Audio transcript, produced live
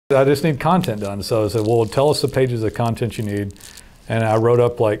I just need content done. So I said, well, tell us the pages of content you need. And I wrote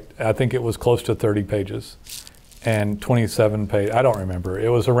up like, I think it was close to 30 pages and 27 pages. I don't remember. It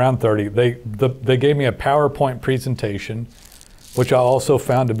was around 30. They gave me a PowerPoint presentation, which I also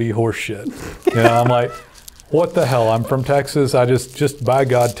found to be horseshit. You know, I'm like, what the hell? I'm from Texas. I just by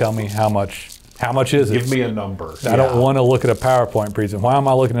God, tell me how much is it? Give me a number. I don't want to look at a PowerPoint presentation. Why am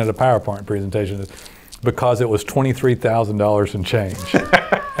I looking at a PowerPoint presentation? Because it was $23,000 and change.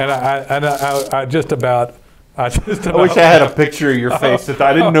 And I just about. I wish I had a picture of your face.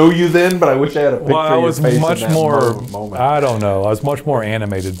 I didn't know you then, but I wish I had a picture of your face. Well, I was much more. Moment. I don't know. I was much more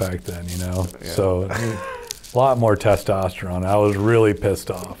animated back then, you know. Yeah. So a lot more testosterone. I was really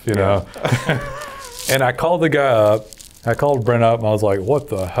pissed off, you know. And I called the guy up. I called Brent up, and I was like, "What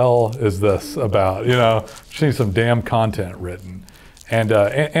the hell is this about? You know, she needs some damn content written." And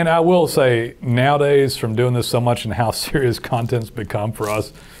I will say, nowadays, from doing this so much and how serious content's become for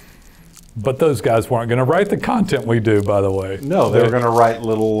us. But those guys weren't going to write the content we do, by the way. No, they were going to write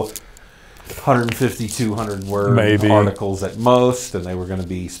little 150, 200 word articles at most, and they were going to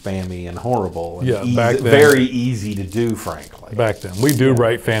be spammy and horrible. And back then, very easy to do, frankly. Back then. We do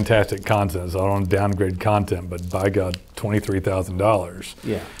write fantastic content, so I don't downgrade content, but by God, $23,000.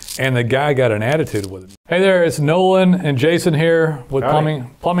 Yeah. And the guy got an attitude with it. Hey there, it's Nolen and Jason here with Plumbing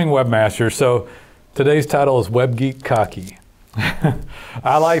Webmasters. So today's title is Web Geek Cocky.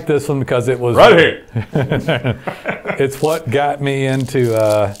 I like this one because it was right here. It's what got me into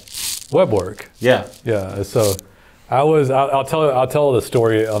web work. Yeah. So I'll tell the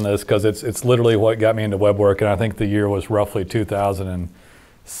story on this because it's literally what got me into web work, and I think the year was roughly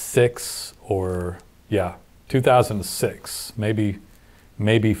 2006 or 2006, maybe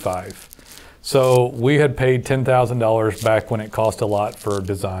 5. So we had paid $10,000 back when it cost a lot for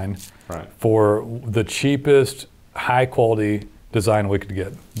design, for the cheapest high quality design we could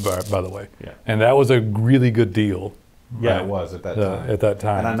get, by the way. Yeah. And that was a really good deal. Yeah, it was at that time. At that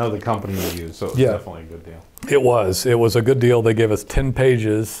time. And I know the company we used, so it was definitely a good deal. It was a good deal. They gave us 10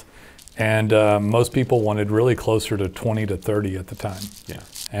 pages, and most people wanted really closer to 20 to 30 at the time. Yeah.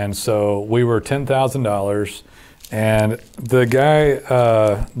 And so we were $10,000, and the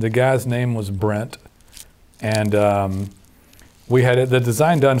guy's name was Brent, and we had the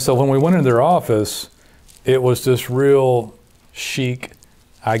design done. So when we went into their office, it was this real chic,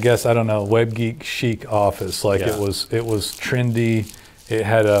 I guess, I don't know, web geek chic office. Like it was trendy. It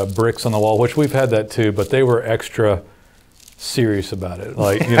had bricks on the wall, which we've had that too, but they were extra serious about it.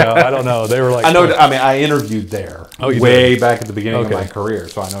 Like, you know, I don't know. They were like, I know. I mean, I interviewed there way back at the beginning of my career,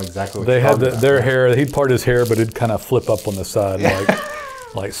 so I know exactly what they had. Their hair. He'd part his hair, but it'd kind of flip up on the side,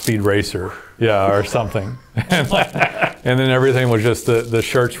 like Speed Racer, or something. And then everything was just the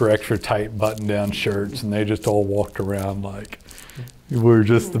shirts were extra tight button-down shirts, and they just all walked around like we're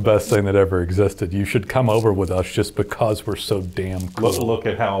just the best thing that ever existed. You should come over with us just because we're so damn cool. Look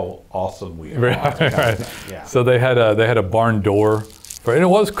at how awesome we are. Right. Yeah. So they had a barn door, and it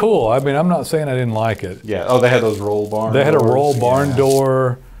was cool. I mean, I'm not saying I didn't like it. Yeah. Oh, they had those roll barn. They had a roll barn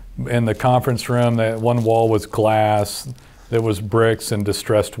door in the conference room. That one wall was glass. There was bricks and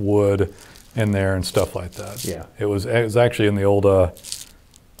distressed wood in there and stuff like that. Yeah. It was actually in the old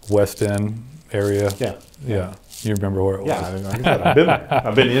West End area. Yeah. You remember where it was? Yeah,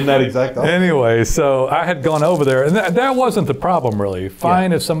 I've been in that exact office. Anyway, so I had gone over there, and that wasn't the problem really.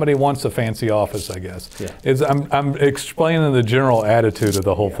 Fine if somebody wants a fancy office, I guess. Yeah. I'm explaining the general attitude of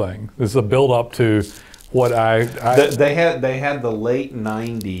the whole thing. This is a build up to what they had the late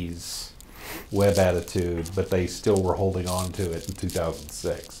 '90s web attitude, but they still were holding on to it in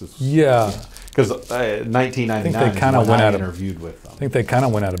 2006. Because 1999 I interviewed with them. I think they kind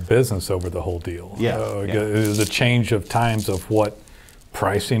of went out of business over the whole deal. It was a change of times of what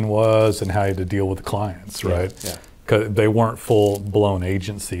pricing was and how you had to deal with the clients, right? Yeah. Because they weren't full-blown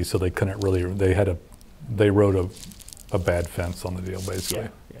agency, so they couldn't really. They wrote a bad fence on the deal, basically.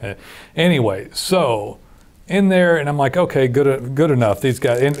 Anyway, so. In there, and I'm like, okay, good enough. These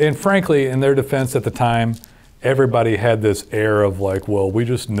guys, and frankly, in their defense at the time, everybody had this air of like, well, we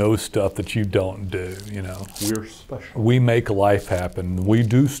just know stuff that you don't do, you know. We're special. We make life happen. We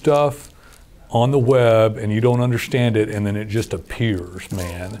do stuff on the web, and you don't understand it, and then it just appears,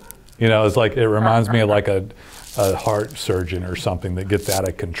 man. You know, it's like, it reminds me of like a heart surgeon or something that gets out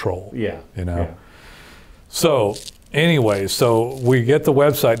of control. Yeah. You know. Yeah. So anyway, so we get the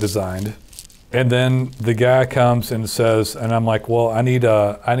website designed. And then the guy comes and says, and I'm like, well,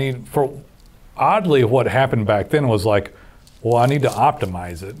 oddly what happened back then was like, well, I need to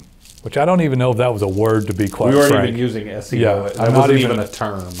optimize it, which I don't even know if that was a word, to be quite frank. We weren't even using SEO. Yeah, it wasn't even a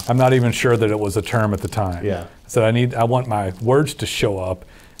term. I'm not even sure that it was a term at the time. Yeah. So I want my words to show up,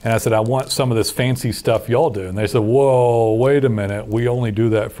 And I said, I want some of this fancy stuff y'all do. And they said, whoa, wait a minute. We only do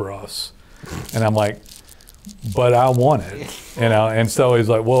that for us. And I'm like, but I want it, you know? And so he's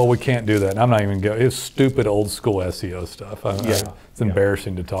like, well, we can't do that. And I'm not even going, it's stupid old school SEO stuff. It's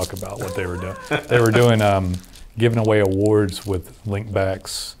embarrassing to talk about what they were doing. They were doing, giving away awards with link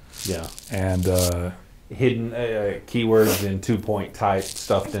backs. Yeah. And hidden keywords in 2-point type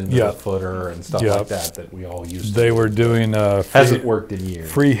stuffed into the footer and stuff like that we all used to. They were doing hasn't worked in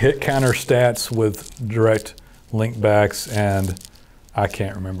years. Free hit counter stats with direct link backs, and I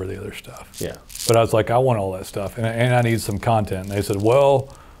can't remember the other stuff. Yeah. But I was like, I want all that stuff, and I need some content. And they said,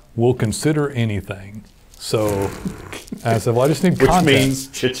 well, we'll consider anything. So I said, well, I just need content. Which means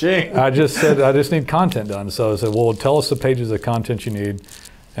cha-ching. I just said, I just need content done. So I said, well, tell us the pages of content you need.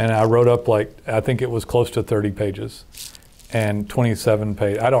 And I wrote up I think it was close to 30 pages and 27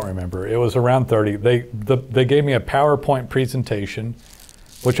 pages. I don't remember. It was around 30. They gave me a PowerPoint presentation,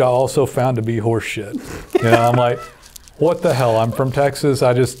 which I also found to be horseshit. You know, I'm like, what the hell? I'm from Texas.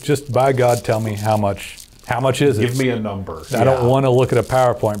 I just by God, tell me how much is it? Give me a number. I don't want to look at a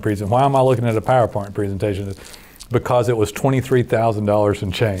PowerPoint presentation. Why am I looking at a PowerPoint presentation? Because it was $23,000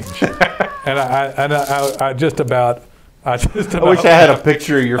 and change. And I just about. I wish I had a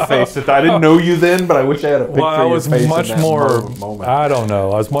picture of your face. I didn't know you then, but I wish I had a picture of your face much in that more, moment. I don't know.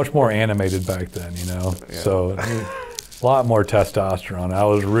 I was much more animated back then, you know. Yeah. So a lot more testosterone. I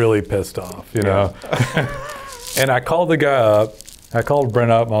was really pissed off, you know. And I called the guy up. I called Brent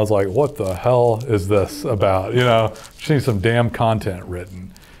up, and I was like, what the hell is this about? You know, she needs some damn content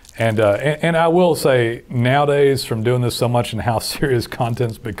written. And I will say, nowadays, from doing this so much and how serious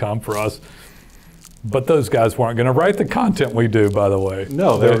content's become for us, but those guys weren't going to write the content we do, by the way.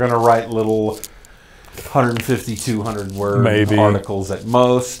 No, they were going to write little 150, 200 word articles at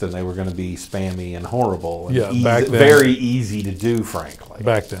most, and they were going to be spammy and horrible. And back then, very easy to do, frankly.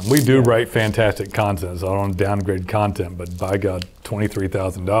 Back then. We do write fantastic content, so I don't downgrade content, but by God,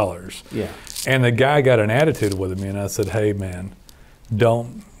 $23,000. Yeah. And the guy got an attitude with me, and I said, hey, man,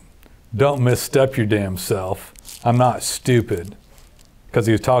 don't misstep your damn self. I'm not stupid. Because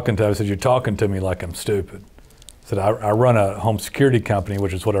he was talking to me, I said, you're talking to me like I'm stupid. I said, I run a home security company,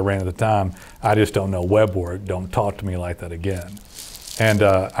 which is what I ran at the time. I just don't know web work. Don't talk to me like that again. And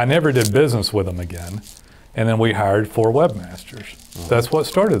I never did business with him again. And then we hired 4 webmasters. Mm-hmm. That's what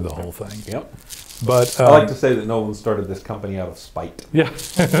started the whole thing. Yep. But I like to say that Nolen started this company out of spite. Yeah,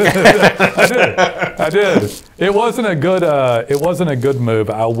 I did. It wasn't a good move.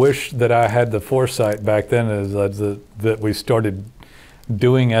 I wish that I had the foresight back then that we started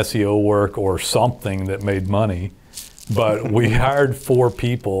doing SEO work or something that made money. But we hired 4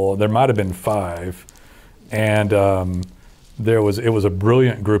 people. There might have been 5, and it was a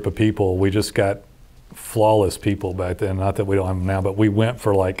brilliant group of people. We just got flawless people back then. Not that we don't have them now, but we went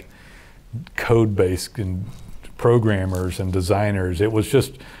for like code-based and programmers and designers. It was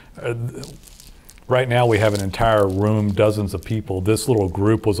just right now we have an entire room, dozens of people. This little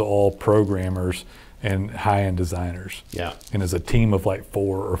group was all programmers and high-end designers. Yeah. And as a team of like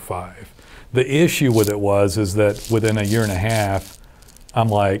 4 or 5. The issue with it is that within a year and a half, I'm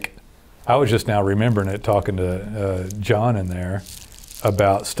like, I was just now remembering it, talking to John in there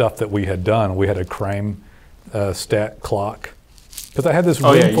about stuff that we had done. We had a crime stat clock. Because I had this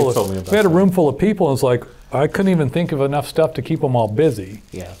room we had a room full of people, and it's like, I couldn't even think of enough stuff to keep them all busy.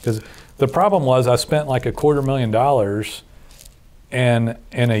 Yeah. Because the problem was I spent like $250,000 in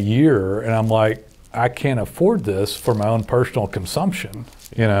a year, and I'm like, I can't afford this for my own personal consumption,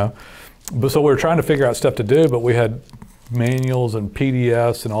 you know. But so we were trying to figure out stuff to do, but we had manuals and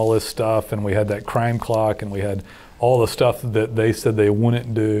PDFs and all this stuff, and we had that crime clock, and we had all the stuff that they said they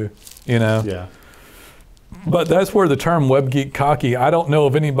wouldn't do, you know. Yeah. But that's where the term web geek cocky, I don't know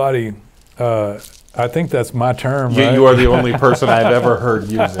of anybody, I think that's my term, right? You are the only person I've ever heard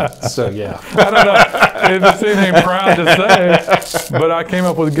use it, so yeah. I don't know if it's anything proud to say, but I came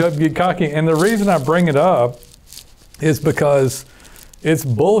up with web geek cocky. And the reason I bring it up is because it's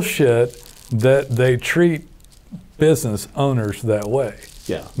bullshit that they treat business owners that way.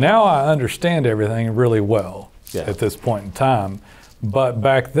 Yeah. Now I understand everything really well at this point in time, but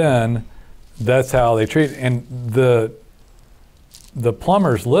back then, that's how they treat it. And the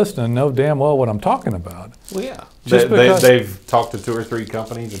plumbers listening know damn well what I'm talking about. Well, yeah. They've talked to 2 or 3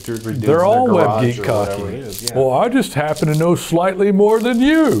 companies or 2 or 3 dudes. They're all web geek geek cocky. Well, I just happen to know slightly more than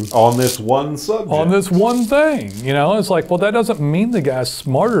you. On this one subject. On this one thing. You know, it's like, well, that doesn't mean the guy's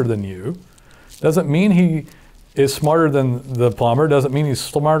smarter than you. Doesn't mean he is smarter than the plumber. Doesn't mean he's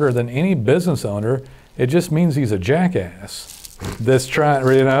smarter than any business owner. It just means he's a jackass. that's trying,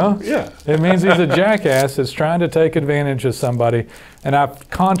 you know? Yeah. It means he's a jackass that's trying to take advantage of somebody. And I've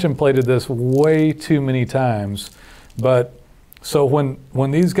contemplated this way too many times. But so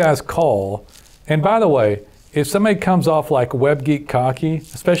when these guys call, and by the way, if somebody comes off like Web Geek cocky,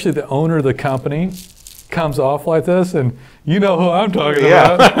 especially the owner of the company comes off like this, and you know who I'm talking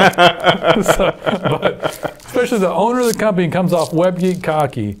about. But especially the owner of the company comes off Web Geek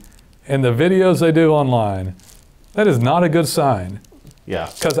cocky, and the videos they do online, that is not a good sign. Yeah.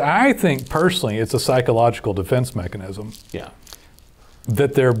 Because I think personally it's a psychological defense mechanism. Yeah.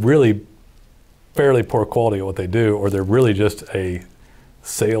 That they're really fairly poor quality at what they do, or they're really just a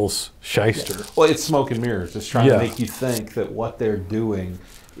sales shyster. Yeah. Well, it's smoke and mirrors. It's trying to make you think that what they're doing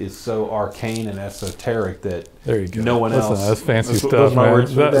is so arcane and esoteric that no one else. That's fancy stuff, man.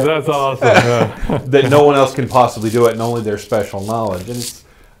 That's awesome. Yeah. That no one else can possibly do it, and only their special knowledge. And it's,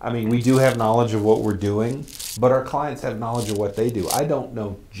 I mean, we do have knowledge of what we're doing, but our clients have knowledge of what they do. I don't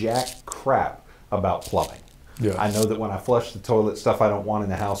know jack crap about plumbing. Yeah. I know that when I flush the toilet, stuff I don't want in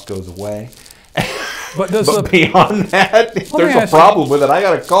the house goes away. But beyond that, if there's a problem with it, I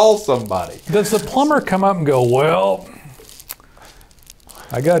got to call somebody. Does the plumber come up and go, well,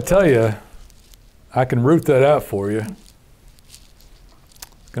 I got to tell you, I can root that out for you.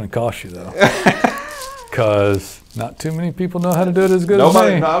 It's going to cost you, though. Because not too many people know how to do it as good as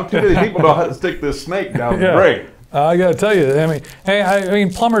me. Not too many people know how to stick this snake down the drain. I got to tell you, I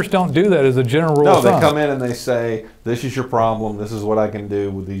mean, plumbers don't do that as a general rule of thumb. No, they come in and they say, this is your problem, this is what I can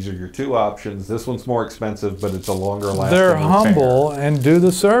do, these are your two options, this one's more expensive, but it's a longer lasting They're repair. Humble and do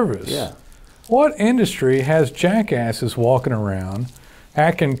the service. Yeah. What industry has jackasses walking around,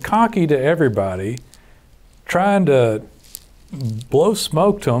 acting cocky to everybody, trying to blow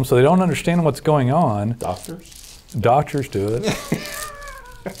smoke to them so they don't understand what's going on? Doctors? Doctors do it.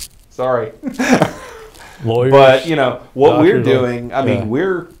 Sorry. Lawyers. But you know what we're doing. I mean,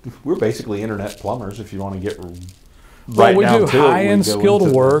 yeah. we're basically internet plumbers. If you want to get right well, we down do to high-end it,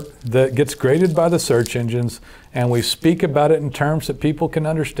 skilled work that gets graded by the search engines, and we speak about it in terms that people can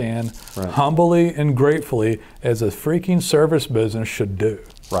understand, humbly and gratefully, as a freaking service business should do.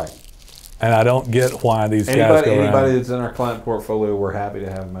 Right. And I don't get why these guys go around. Anybody that's in our client portfolio, we're happy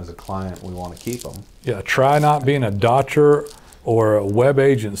to have them as a client. We want to keep them. Yeah. Try not being a doctor or a web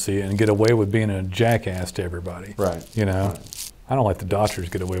agency and get away with being a jackass to everybody. Right. You know, right. I don't let the doctors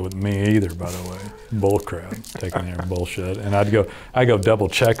get away with me either, by the way. Bull crap, taking their bullshit. And I go double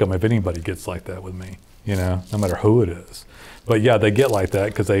check them if anybody gets like that with me, you know, no matter who it is. But yeah, they get like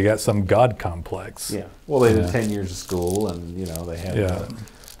that because they got some God complex. Yeah. Well, they did 10 years of school and, you know, they had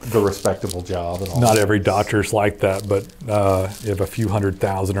the respectable job. And all Not every doctor's like that, but if a few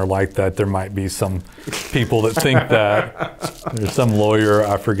 100,000 are like that, there might be some people that think that. There's some lawyer,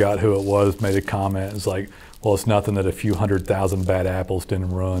 I forgot who it was, made a comment. It's like, well, it's nothing that a few 100,000 bad apples didn't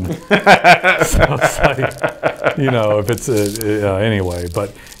ruin. So it's like, you know, if it's anyway.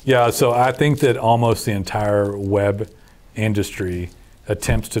 But yeah, so I think that almost the entire web industry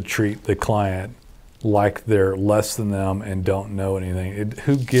attempts to treat the client like they're less than them and don't know anything.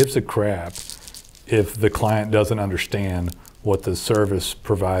 Who gives a crap if the client doesn't understand what the service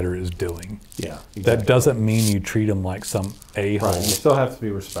provider is doing? Yeah, exactly. That doesn't mean you treat them like some a-hole. Right, you still have to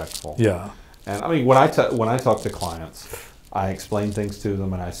be respectful. Yeah. And I mean, when I talk to clients, I explain things to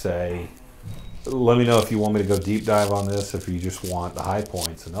them and I say, let me know if you want me to go deep dive on this, if you just want the high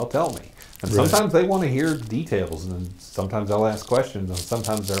points, and they'll tell me. And sometimes they want to hear details, and then sometimes I'll ask questions, and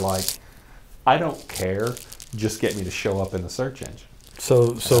sometimes they're like, I don't care, just get me to show up in the search engine.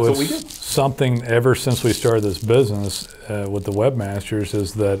 So it's something ever since we started this business with the Webmasters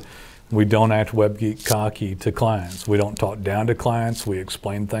is that we don't act web geek cocky to clients. We don't talk down to clients. We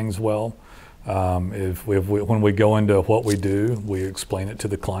explain things well. When we go into what we do, we explain it to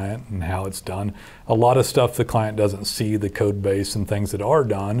the client and how it's done. A lot of stuff the client doesn't see, the code base and things that are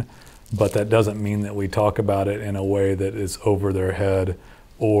done, but that doesn't mean that we talk about it in a way that is over their head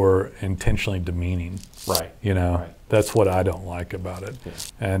or intentionally demeaning. Right. You know, right. That's what I don't like about it. Yeah.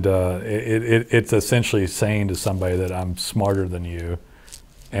 And it's essentially saying to somebody that I'm smarter than you,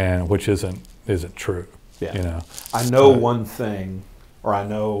 and which isn't true. Yeah. You know, I know one thing, or I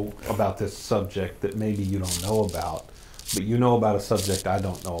know about this subject that maybe you don't know about, but you know about a subject I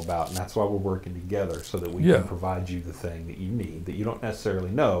don't know about, and that's why we're working together so that we can provide you the thing that you need that you don't necessarily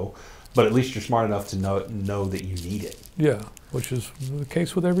know, but at least you're smart enough to know that you need it. Yeah, which is the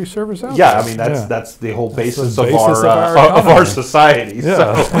case with every service out there. Yeah, I mean that's the whole basis of our society.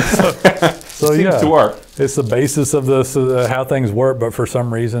 Yeah. So it seems to work. It's the basis of this how things work, but for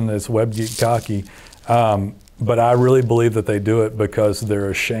some reason it's web geek cocky. But I really believe that they do it because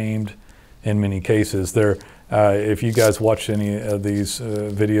they're ashamed in many cases. if you guys watch any of these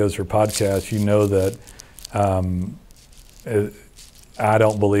videos or podcasts, you know that I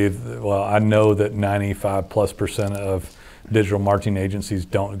don't believe, well, I know that 95+% of digital marketing agencies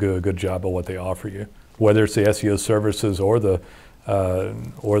don't do a good job of what they offer you, whether it's the SEO services or the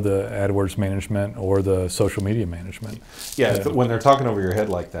AdWords management or the social media management. Yeah, when they're talking over your head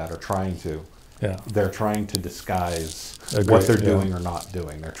like that or trying to, they're trying to disguise what they're doing or not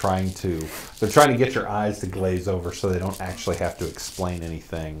doing. They're trying to get your eyes to glaze over so they don't actually have to explain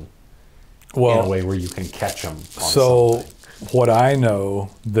anything in a way where you can catch them on something. What I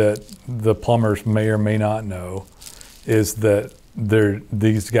know that the plumbers may or may not know is that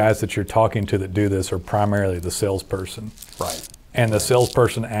these guys that you're talking to that do this are primarily the salesperson. Right. And the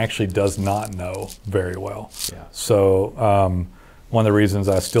salesperson actually does not know very well. Yeah. So one of the reasons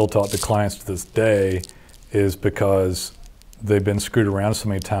I still talk to clients to this day is because they've been screwed around so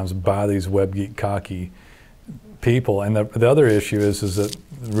many times by these web geek cocky people. And the other issue is that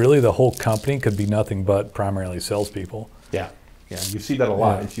really the whole company could be nothing but primarily salespeople. Yeah, yeah, you see that a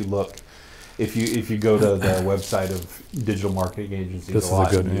lot. If you look, if you go to the website of digital marketing agencies, this is a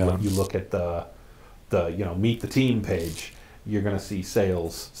good, you look at the meet the team page. You're going to see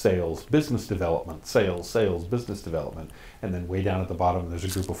sales, business development, sales, business development, and then way down at the bottom, there's a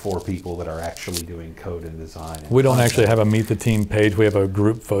group of 4 people that are actually doing code and design. And we don't actually have a meet the team page. We have a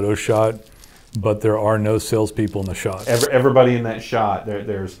group photo shot, but there are no salespeople in the shot. Everybody in that shot,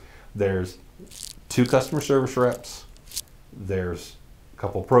 there's 2 customer service reps. There's a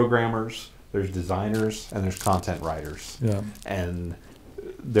couple programmers, there's designers, and there's content writers. Yeah. And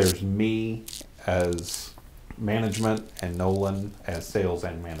there's me as management and Nolen as sales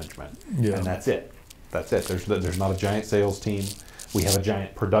and management. Yeah. And that's it. That's it. There's not a giant sales team. We have a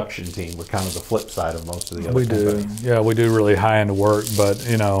giant production team. We're kind of the flip side of most of the other companies. Yeah, we do really high-end work, but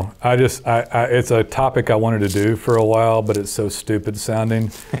it's a topic I wanted to do for a while, but it's so stupid sounding,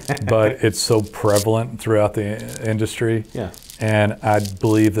 but it's so prevalent throughout the industry. Yeah. And I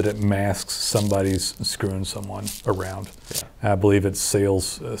believe that it masks somebody's screwing someone around. Yeah. I believe it's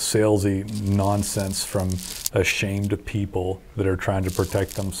salesy nonsense from ashamed people that are trying to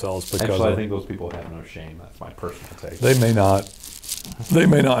protect themselves. Because I think those people have no shame. That's my personal take. They may not. They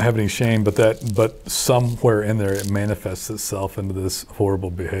may not have any shame, but somewhere in there it manifests itself into this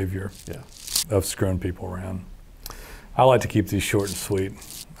horrible behavior of screwing people around. I like to keep these short and sweet.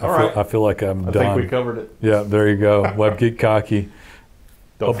 I feel like I'm done. I think we covered it. Yeah, there you go. Web Geek Cocky.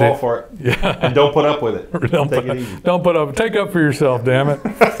 Don't fall for it. Yeah. And don't put up with it. Take it easy. Don't put up. Take up for yourself, damn it.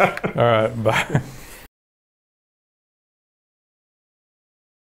 All right, bye.